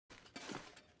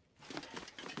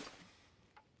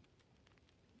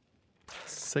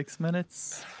6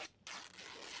 minutes.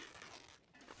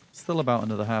 Still about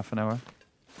another half an hour.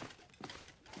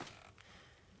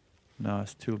 No,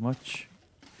 it's too much.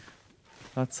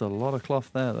 That's a lot of cloth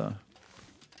there, though.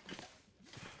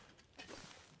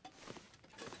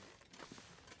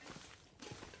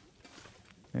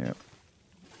 Yep.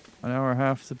 An hour and a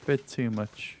half is a bit too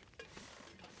much.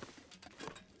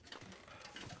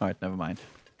 Alright, never mind.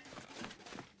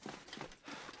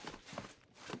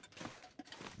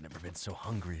 Never been so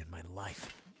hungry in my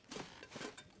life.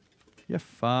 You're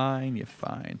fine, you're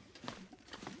fine.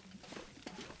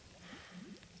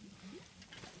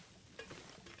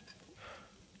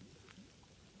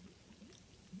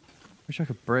 Wish I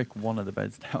could break one of the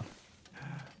beds down.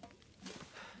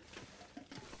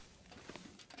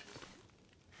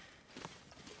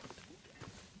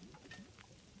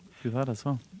 Do that as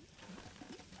well.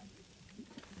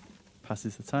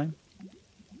 Passes the time.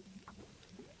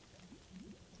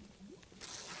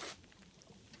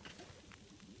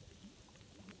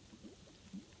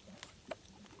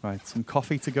 Right, some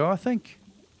coffee to go, I think.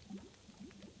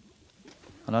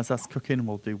 And as that's cooking,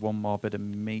 we'll do one more bit of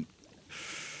meat.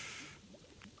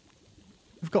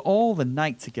 We've got all the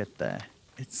night to get there.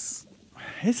 It's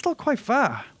still quite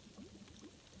far.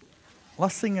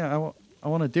 Last thing I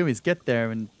want to do is get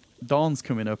there and dawn's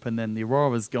coming up and then the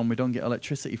aurora's gone. We don't get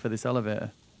electricity for this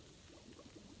elevator.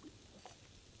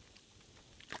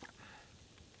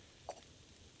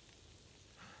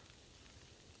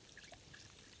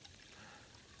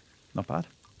 Not bad.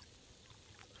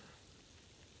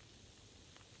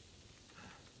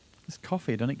 This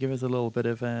coffee, don't it give us a little bit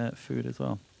of food as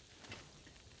well?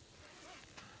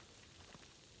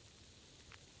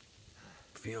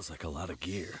 Feels like a lot of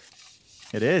gear.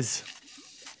 It is.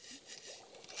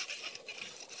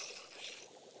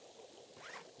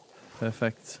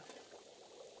 Perfect.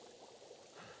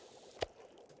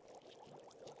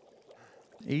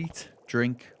 Eat,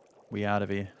 drink, we out of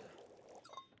here.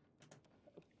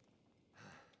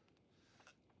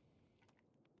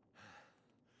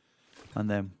 And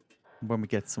then when we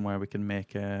get somewhere we can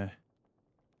make got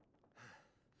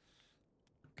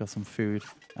some food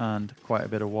and quite a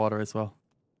bit of water as well.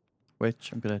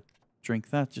 Which I'm going to drink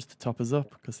that just to top us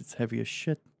up because it's heavy as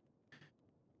shit.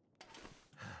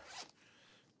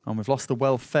 And we've lost the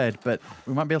well fed, but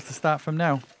we might be able to start from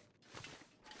now.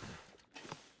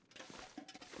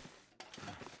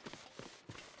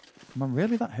 Am I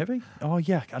really that heavy? Oh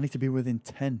yeah, I need to be within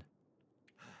 10.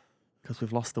 Because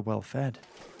we've lost the well fed.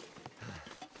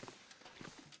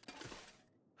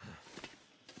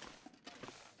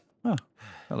 Oh,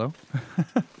 hello.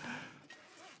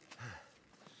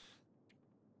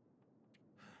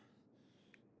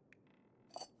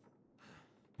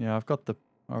 Yeah, I've got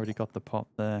already got the pot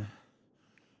there.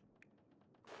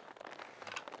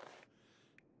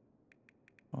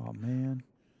 Oh man.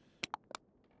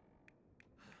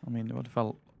 I mean, what if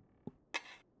I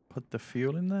put the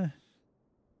fuel in there?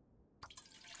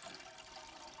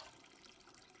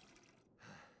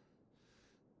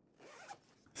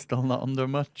 Still not under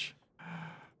much.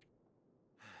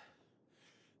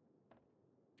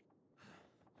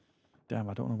 Damn,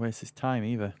 I don't want to waste his time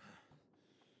either.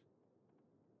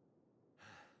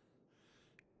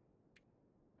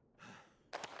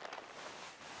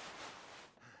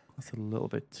 That's a little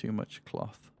bit too much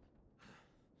cloth.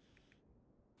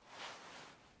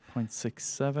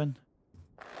 0.67.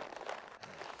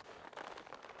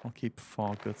 I'll keep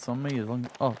 4 guts on me as long.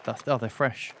 Oh, they're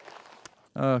fresh.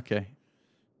 Okay,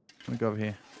 let me go over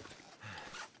here.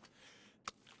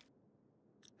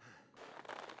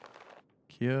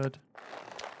 Cured.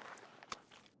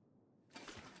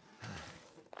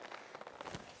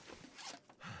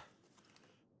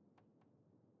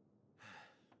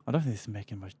 I don't think this is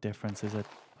making much difference, is it?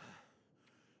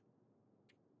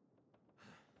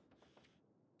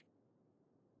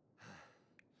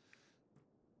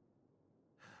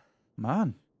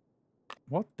 Man,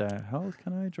 what the hell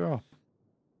can I drop?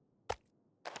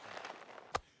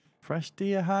 Fresh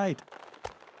deer hide.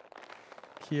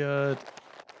 Cured.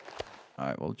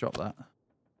 Alright, we'll drop that.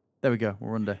 There we go,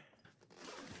 we're under.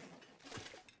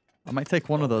 I might take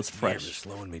one of those fresh.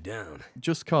 Slowing me down.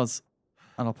 Just cause,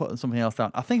 and I'll put something else down.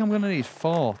 I think I'm going to need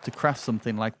 4 to craft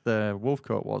something like the wolf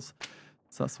coat was.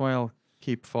 So that's why I'll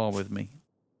keep 4 with me.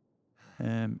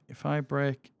 If I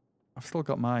break... I've still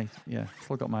got my... Yeah,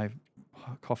 still got my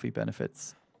coffee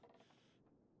benefits.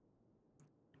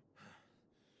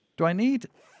 Do I need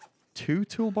 2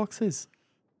 toolboxes?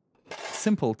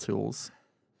 Simple tools.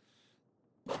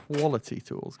 Quality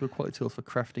tools. Good quality tools for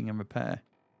crafting and repair.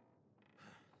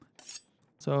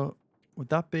 So, would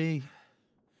that be...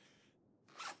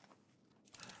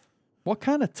 What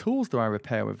kind of tools do I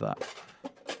repair with that?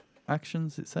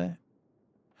 Actions, it say?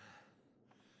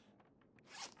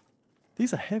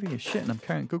 These are heavy as shit, and I'm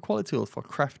carrying good quality tools for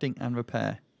crafting and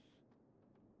repair.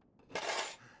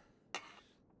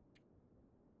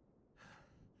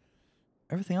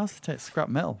 Everything else takes scrap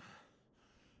metal.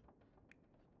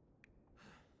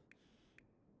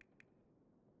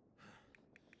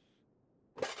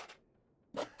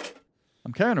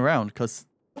 I'm carrying around because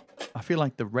I feel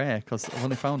like they're rare because I've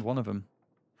only found one of them.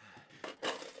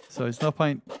 So there's no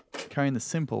point carrying the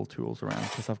simple tools around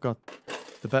because I've got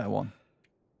the better one.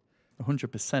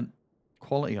 100%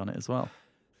 quality on it as well.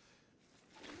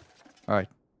 Alright,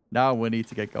 now we need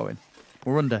to get going.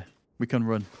 We're under. We can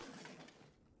run.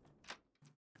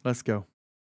 Let's go.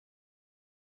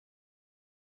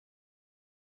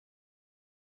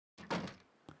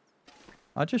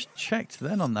 I just checked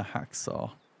then on the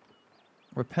hacksaw.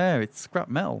 Repair, it's scrap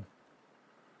metal.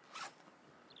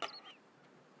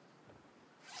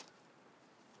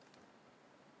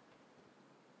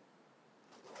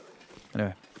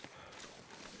 Anyway.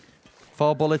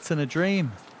 4 bullets in a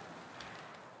dream.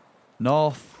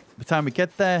 North. By the time we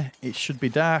get there, it should be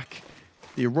dark.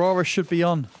 The aurora should be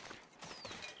on.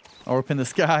 Or up in the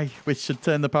sky, which should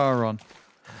turn the power on.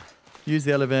 Use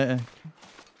the elevator.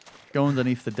 Go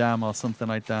underneath the dam or something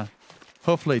like that.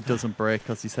 Hopefully it doesn't break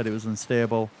because he said it was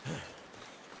unstable.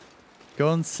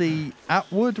 Go and see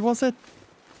Atwood, was it?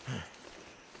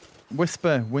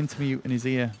 Whisper Wintermute in his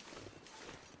ear.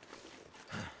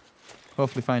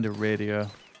 Hopefully find a radio.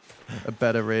 A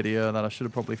better radio that I should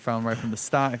have probably found right from the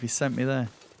start if he sent me there.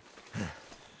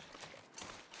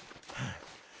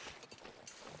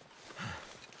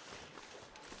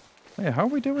 Hey, how are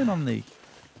we doing on the...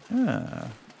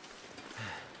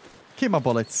 Keep my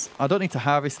bullets. I don't need to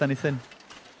harvest anything.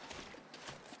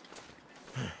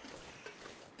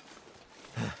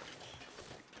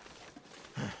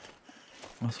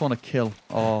 I just want to kill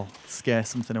or scare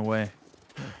something away.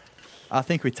 I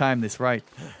think we timed this right.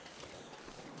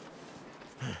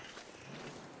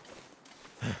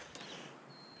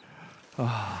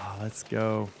 Oh, let's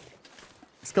go.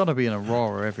 It's got to be an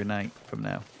aurora every night from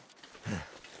now.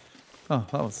 Oh,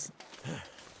 that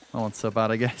wasn't so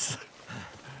bad, I guess.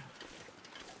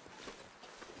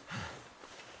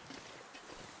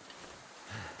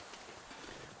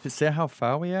 Did it say how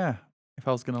far we are? If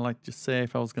I was going to like just say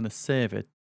if I was going to save it.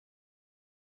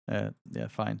 Yeah,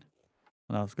 fine.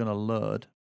 And I was going to load.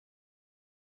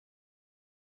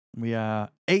 We are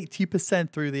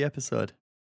 80% through the episode.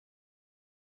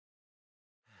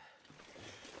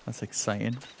 That's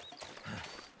exciting.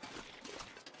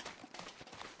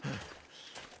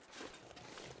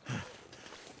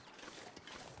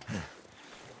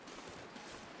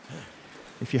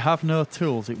 If you have no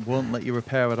tools, it won't let you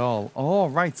repair at all. Oh,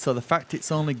 right. So the fact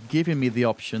it's only giving me the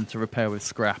option to repair with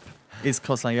scrap is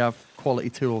because I have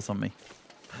quality tools on me.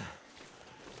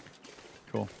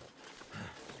 Cool.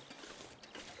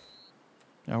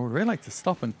 I would really like to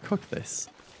stop and cook this.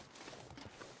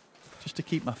 Just to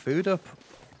keep my food up.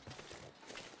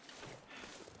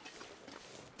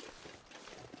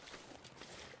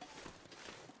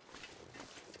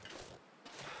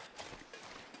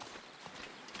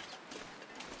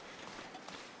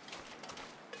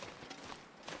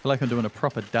 I feel like I'm doing a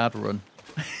proper dad run.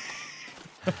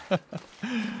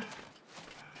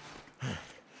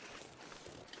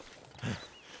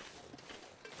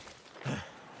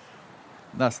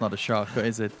 That's not a shortcut,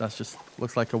 is it? That's just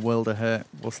looks like a world of hurt.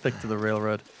 We'll stick to the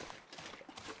railroad.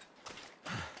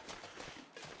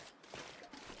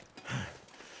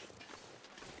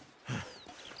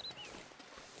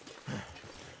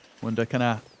 Wonder, can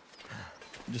I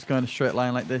just go in a straight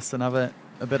line like this and have a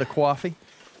bit of coffee?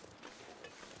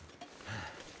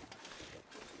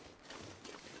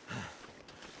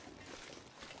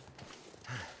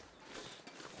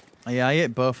 Yeah, I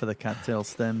ate both of the cattail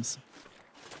stems.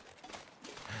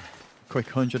 Quick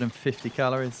 150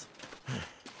 calories.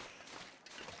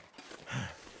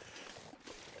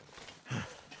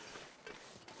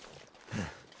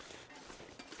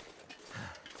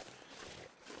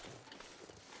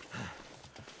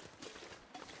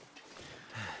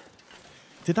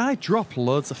 Did I drop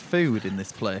loads of food in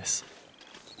this place?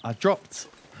 I dropped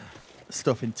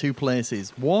stuff in 2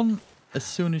 places. One as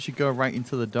soon as you go right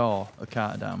into the door of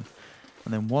Carterdam,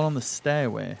 and then one on the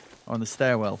stairway, or on the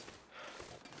stairwell.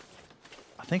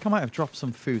 I think I might have dropped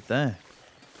some food there.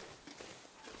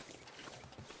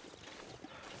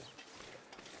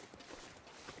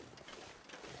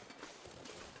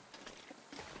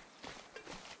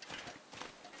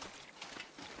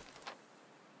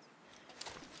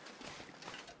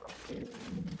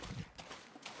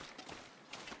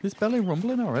 Is belly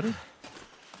rumbling already?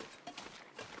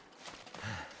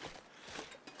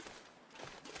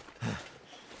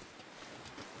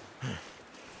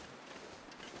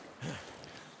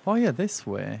 Oh yeah, this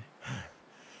way.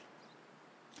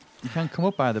 You can come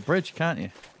up by the bridge, can't you?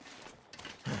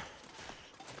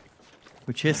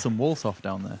 We chased some wolves off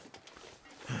down there.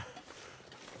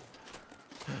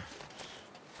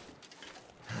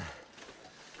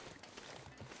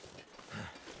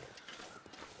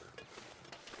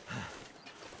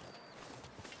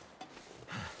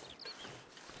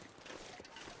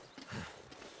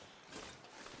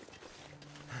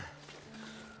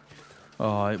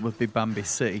 Oh, it would be Bambi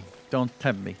City. Don't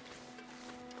tempt me.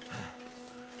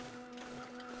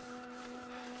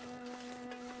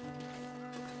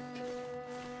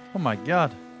 Oh my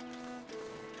god.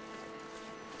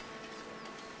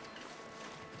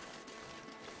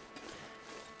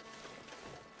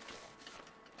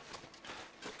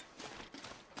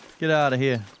 Get out of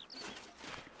here.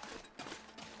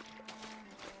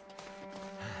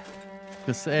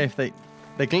 Because if they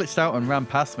glitched out and ran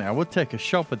past me, I would take a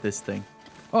shot at this thing.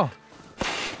 Oh.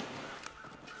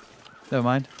 Never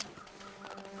mind.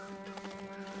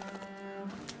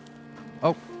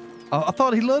 Oh. I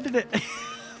thought he loaded it.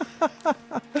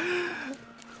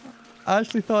 I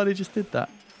actually thought he just did that.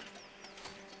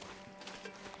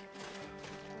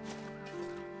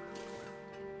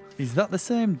 Is that the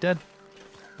same dead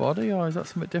body or is that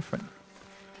something different?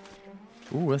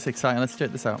 Ooh, that's exciting. Let's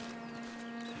check this out.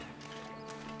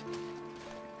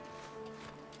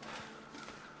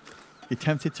 You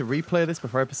tempted to replay this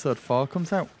before episode 4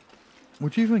 comes out?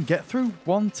 Would you even get through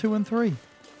 1, 2, and 3?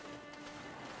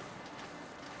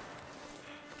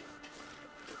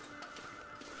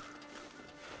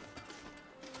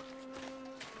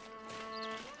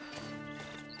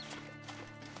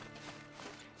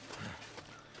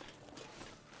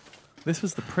 This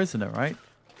was the prisoner, right?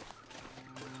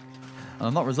 And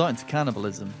I'm not resorting to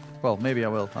cannibalism. Well, maybe I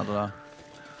will. I don't know.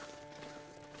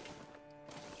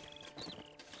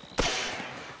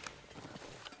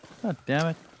 God damn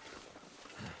it.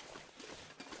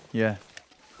 Yeah.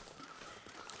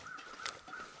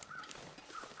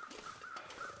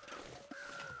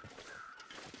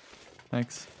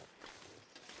 Thanks.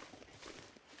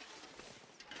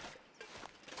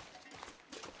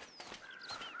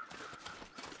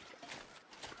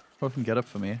 Hope I can get up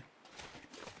from here.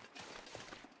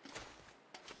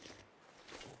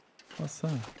 What's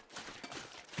that?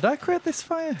 Did I create this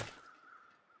fire?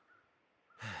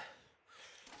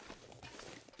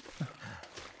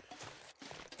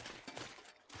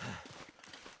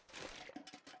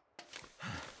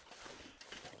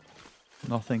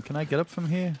 Nothing. Can I get up from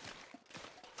here?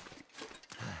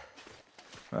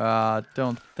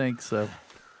 Don't think so.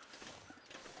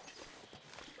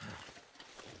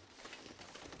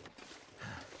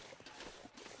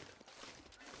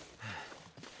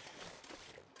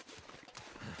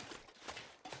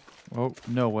 Oh,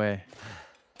 no way.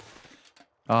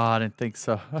 Oh, I didn't think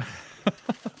so.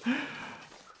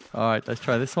 Alright, let's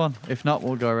try this one. If not,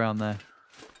 we'll go around there.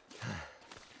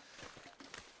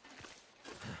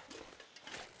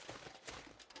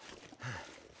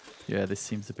 Yeah, this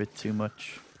seems a bit too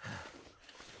much.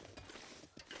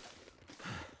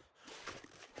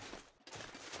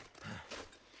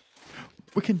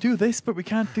 We can do this, but we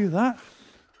can't do that.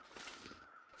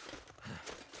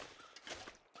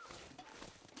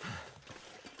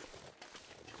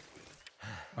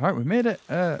 Alright, we made it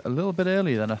a little bit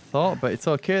earlier than I thought, but it's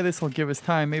okay. This will give us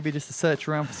time maybe just to search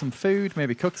around for some food,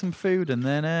 maybe cook some food, and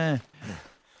then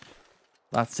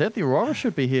that's it. The Aurora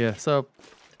should be here, so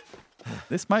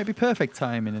this might be perfect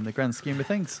timing in the grand scheme of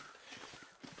things.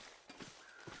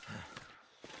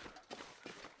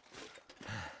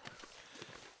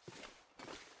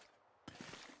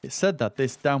 It said that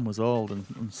this dam was old and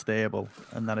unstable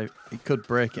and that it could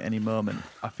break at any moment.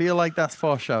 I feel like that's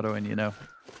foreshadowing, you know.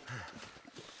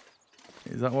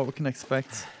 Is that what we can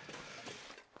expect?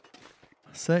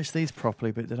 I searched these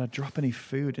properly, but did I drop any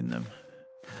food in them?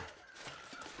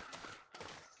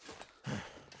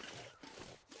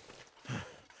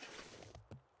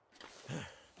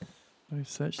 Did I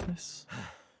search this?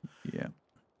 Yeah.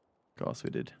 Of course we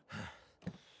did.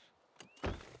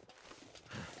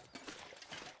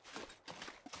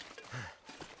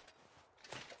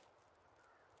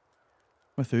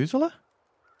 Methuselah?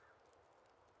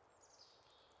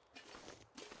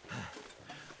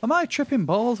 Am I tripping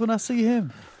balls when I see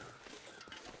him?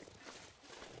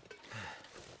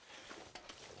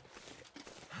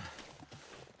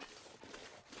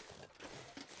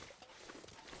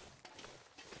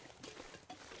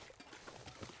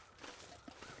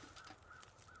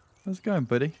 How's it going,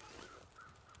 buddy?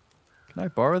 Can I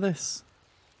borrow this?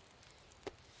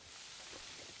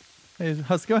 Hey,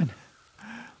 how's it going?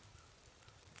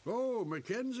 Oh,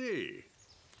 Mackenzie.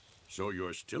 So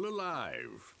you're still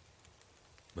alive.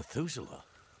 Methuselah,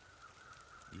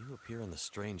 you appear in the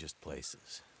strangest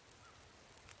places.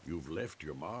 You've left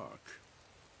your mark,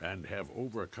 and have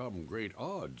overcome great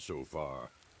odds so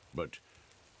far, but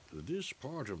this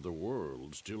part of the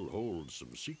world still holds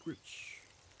some secrets.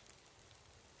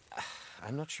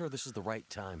 I'm not sure this is the right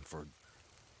time for...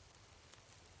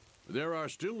 There are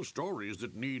still stories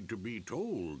that need to be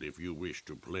told if you wish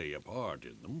to play a part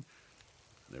in them.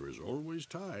 There is always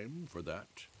time for that.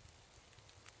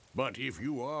 But if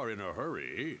you are in a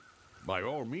hurry, by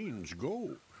all means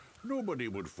go. Nobody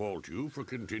would fault you for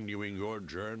continuing your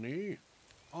journey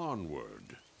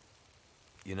onward.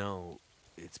 You know,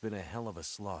 it's been a hell of a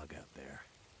slog out there.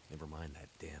 Never mind that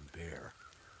damn bear.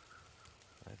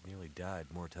 I've nearly died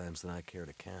more times than I care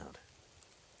to count.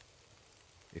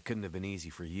 It couldn't have been easy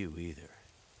for you either.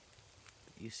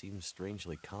 But you seem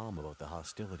strangely calm about the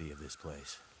hostility of this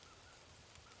place.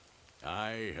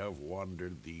 I have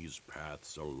wandered these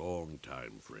paths a long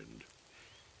time, friend.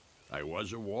 I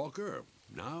was a walker.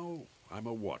 Now I'm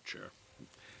a watcher.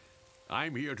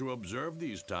 I'm here to observe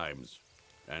these times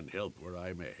and help where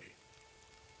I may.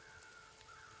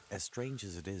 As strange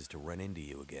as it is to run into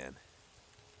you again,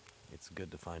 it's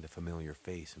good to find a familiar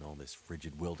face in all this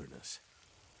frigid wilderness.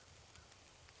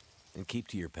 And keep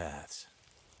to your paths.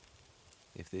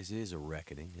 If this is a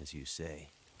reckoning, as you say,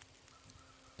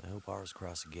 I hope ours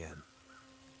cross again.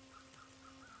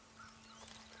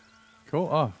 Cool.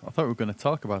 Oh, I thought we were going to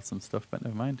talk about some stuff, but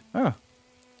never mind. Oh,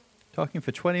 talking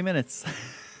for 20 minutes.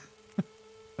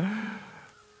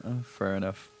 Oh, fair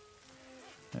enough.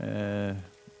 Yeah,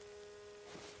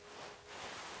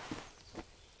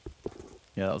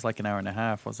 that was like an hour and a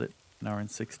half, was it? An hour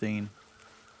and 16.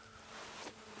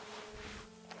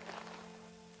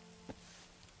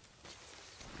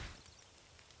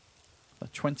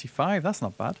 25, that's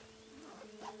not bad.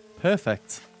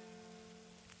 Perfect.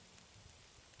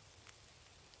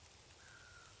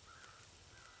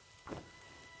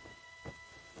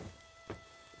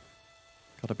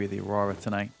 Gotta be the Aurora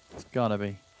tonight. It's gotta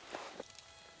be.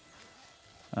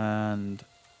 And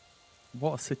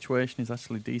water situation is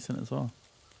actually decent as well.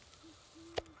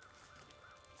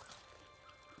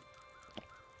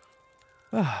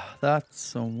 Ah, that's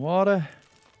some water.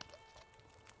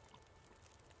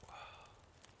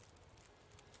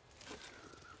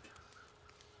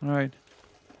 Alright.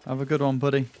 Have a good one,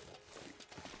 buddy.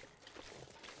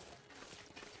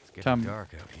 It's getting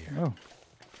dark out here. Oh.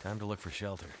 Time to look for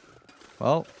shelter.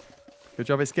 Well, good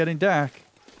job it's getting dark.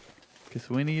 Because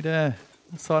we need to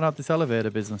sort out this elevator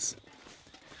business.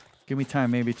 Give me time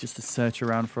maybe just to search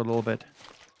around for a little bit.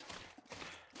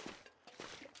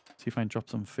 See if I can drop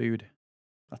some food.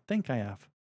 I think I have.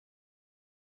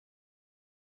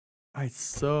 I had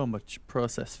so much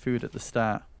processed food at the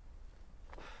start.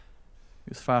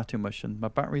 It was far too much, and my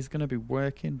battery's going to be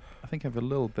working. I think I have a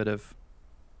little bit of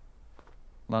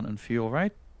lantern fuel,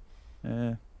 right?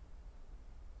 What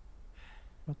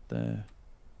the...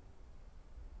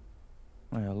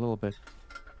 Oh yeah, a little bit.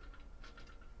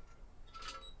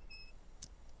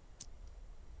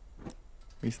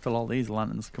 Refill all these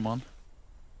lanterns, come on.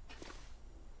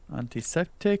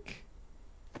 Antiseptic.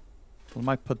 Well, I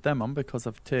might put them on because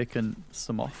I've taken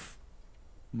some off.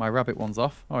 My rabbit one's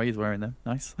off. Oh, he's wearing them.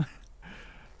 Nice.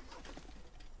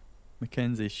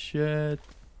 Mackenzie's shirt.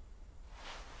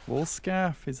 Wool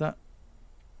scarf, is that...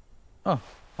 Oh,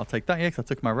 I'll take that, yeah, because I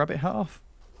took my rabbit hat off.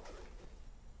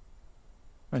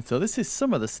 Right, so this is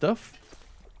some of the stuff.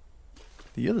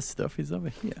 The other stuff is over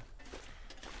here.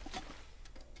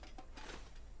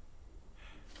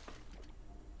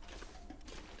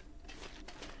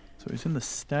 So it's in the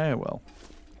stairwell.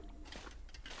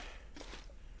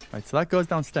 Right, so that goes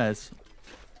downstairs.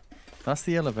 That's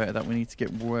the elevator that we need to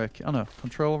get working. Oh no,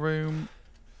 control room.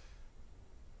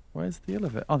 Where's the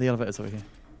elevator? Oh, the elevator's over here.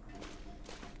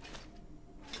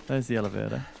 There's the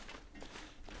elevator.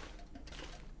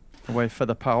 Wait for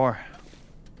the power.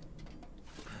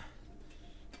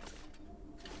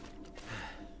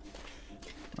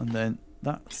 And then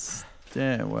that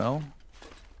stairwell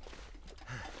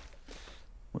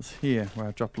was here, where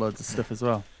I dropped loads of stuff as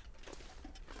well.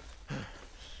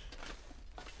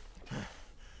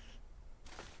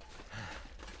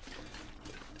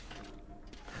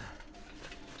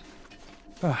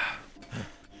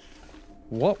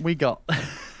 What we got?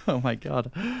 Oh my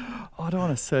god. Oh, I don't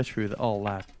want to search through all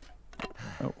that.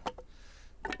 Oh.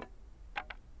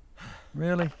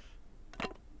 Really?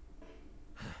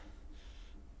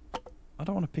 I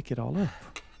don't want to pick it all up.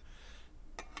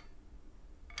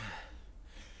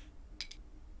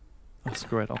 Oh,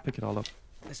 screw it. I'll pick it all up.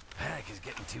 This pack is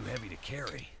getting too heavy to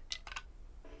carry.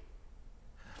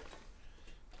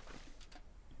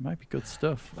 Might be good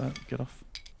stuff. Get off.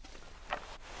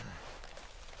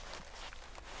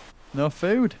 No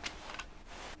food.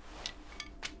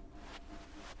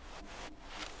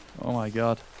 Oh my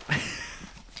god.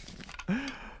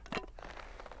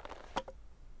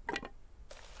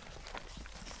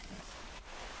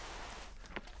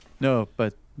 No,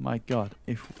 but my god,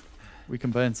 if we can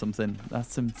burn something,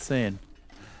 that's insane.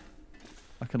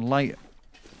 I can light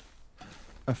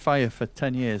a fire for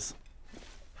 10 years.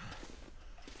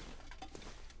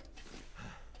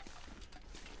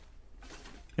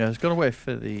 Yeah, I just gotta wait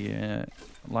for the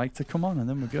light to come on and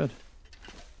then we're good.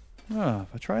 Oh, have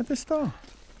I tried this door?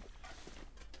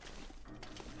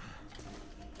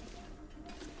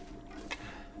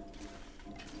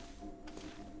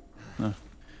 No.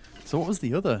 So what was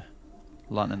the other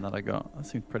lantern that I got? That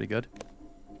seemed pretty good.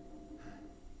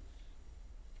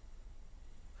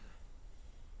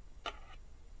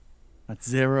 That's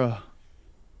 0.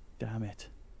 Damn it.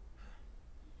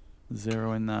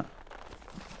 0 in that.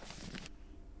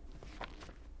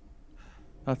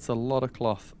 That's a lot of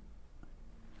cloth.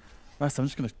 Right, so I'm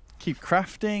just going to keep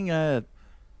crafting.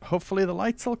 Hopefully the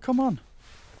lights will come on.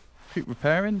 Keep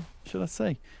repairing, should I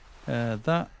say.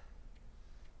 That's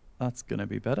going to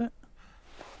be better.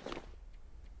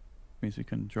 Means we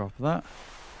can drop that.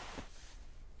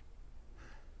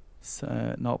 So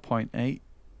 0.8.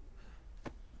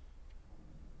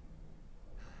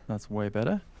 That's way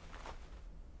better.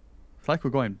 It's like we're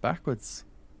going backwards.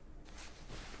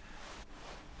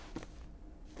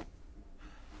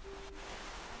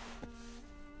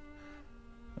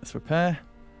 Let's repair.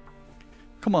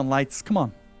 Come on, lights, come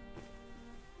on.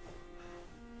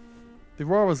 The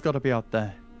Aurora's got to be out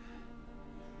there.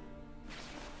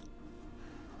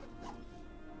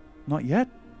 Not yet?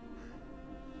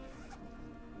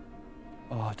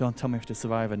 Oh, don't tell me I have to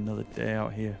survive another day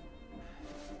out here.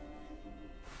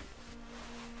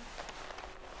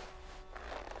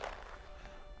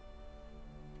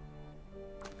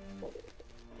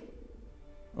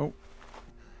 Oh.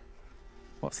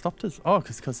 What stopped us? Oh,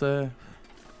 because that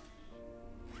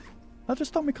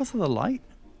just stopped me because of the light.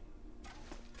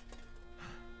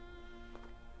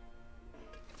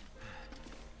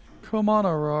 Come on,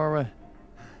 Aurora.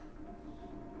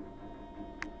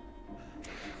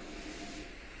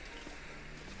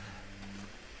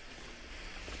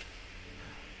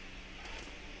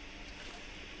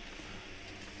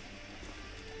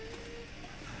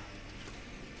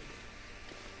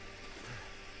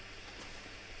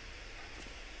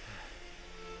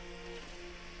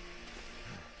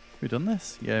 We done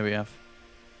this? Yeah, we have.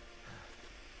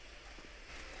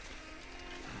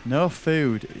 No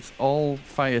food. It's all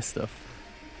fire stuff.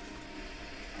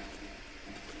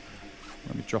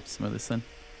 Let me drop some of this in.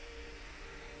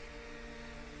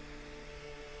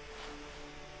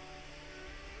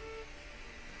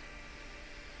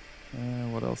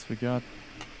 What else we got?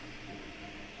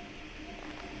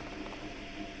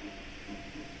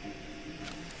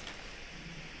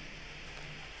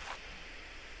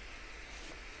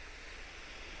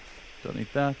 Don't need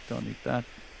that, don't need that.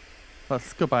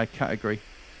 Let's go by category.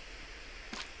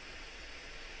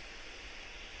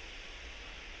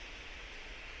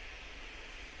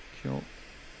 Cool.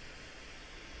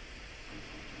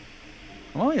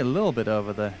 I'm only a little bit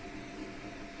over the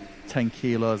 10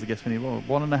 kilos, I guess we need. What,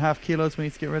 1.5 kilos we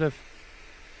need to get rid of?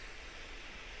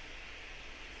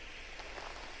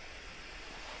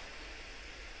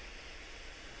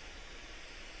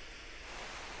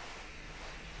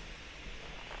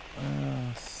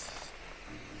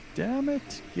 Damn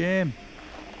it, game.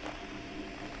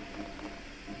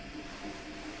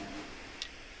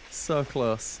 So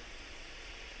close.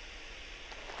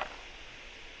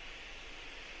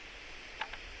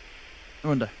 I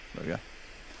wonder. There we go.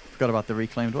 Forgot about the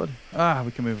reclaimed wood. Ah,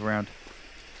 we can move around.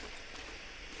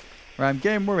 Right, I'm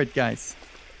getting worried, guys.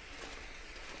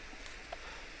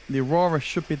 The Aurora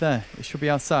should be there. It should be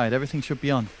outside. Everything should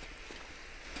be on.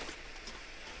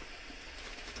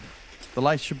 The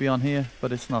light should be on here,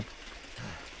 but it's not.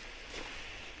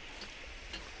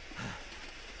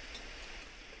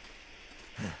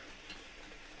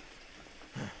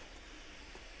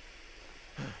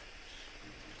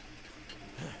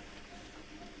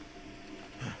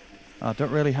 I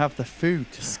don't really have the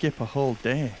food to skip a whole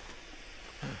day.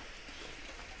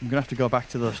 I'm gonna have to go back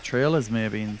to those trailers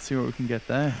maybe and see what we can get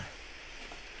there.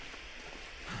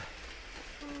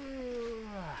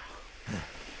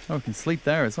 Oh, we can sleep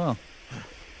there as well.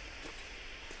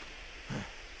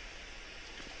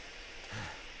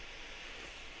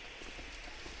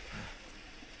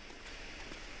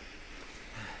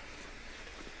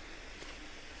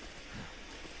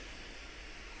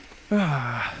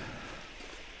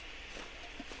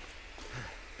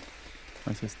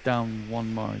 It's just down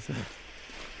one more, isn't it?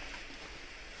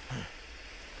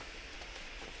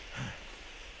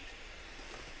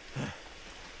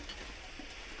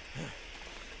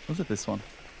 Was it this one?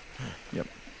 Yep.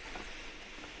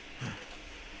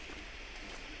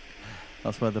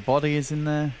 That's where the body is in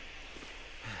there.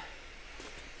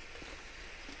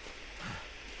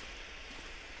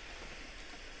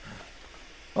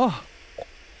 Oh!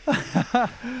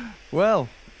 Well,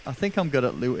 I think I'm good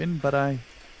at looting, but I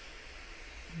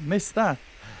missed that.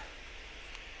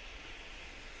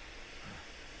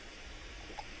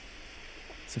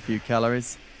 It's a few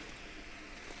calories.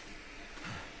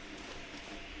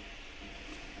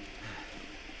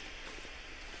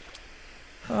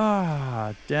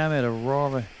 Ah, damn it,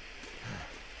 Aurora.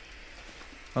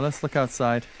 Well, let's look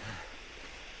outside.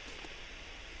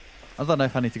 I don't know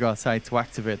if I need to go outside to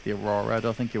activate the Aurora. I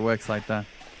don't think it works like that.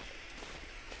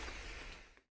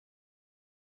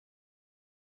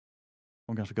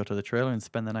 I'm going to have to go to the trailer and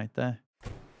spend the night there.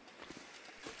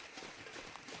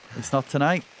 It's not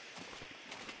tonight.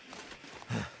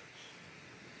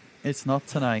 It's not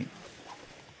tonight.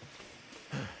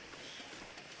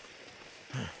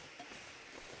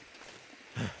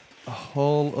 A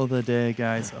whole other day,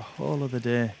 guys. A whole other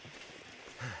day.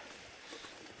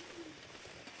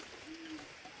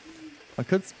 I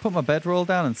could put my bedroll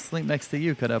down and sleep next to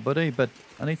you, could I, buddy? But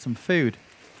I need some food.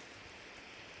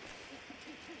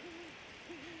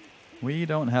 We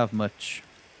don't have much.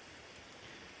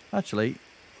 Actually,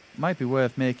 might be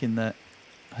worth making the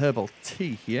herbal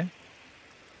tea here.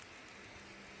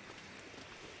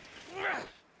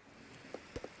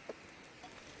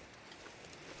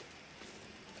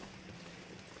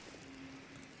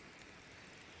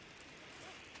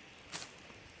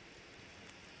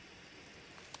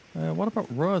 What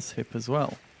about rose hip as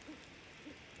well?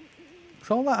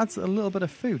 So all that adds a little bit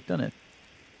of food, doesn't it?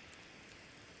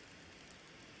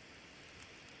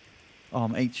 Oh,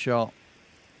 I'm 8 short.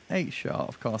 8 short,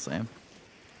 of course I am.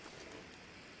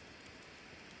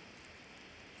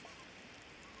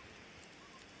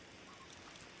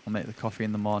 I'll make the coffee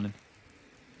in the morning.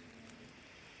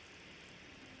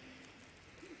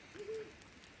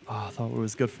 Oh, I thought it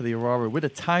was good for the Aurora. We'd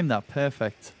have timed that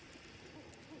perfect.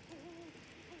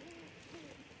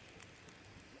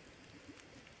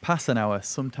 Past an hour.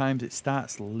 Sometimes it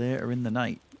starts later in the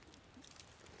night.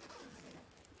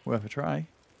 Worth a try.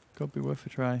 Could be worth a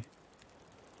try.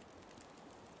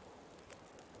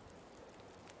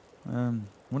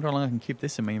 Wonder how long I can keep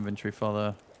this in my inventory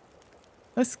for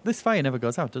the... This fire never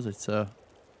goes out, does it? So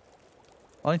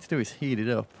all I need to do is heat it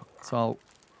up. So I'll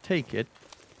take it.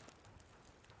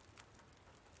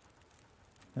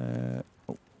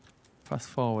 Oh, fast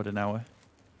forward an hour.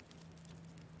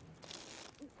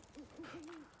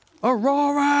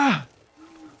 Aurora!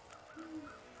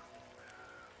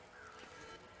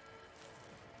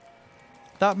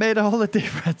 That made all the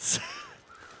difference.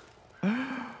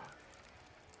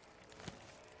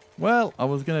 Well, I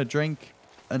was going to drink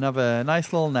and have a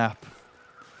nice little nap.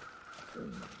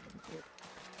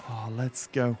 Oh, let's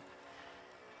go.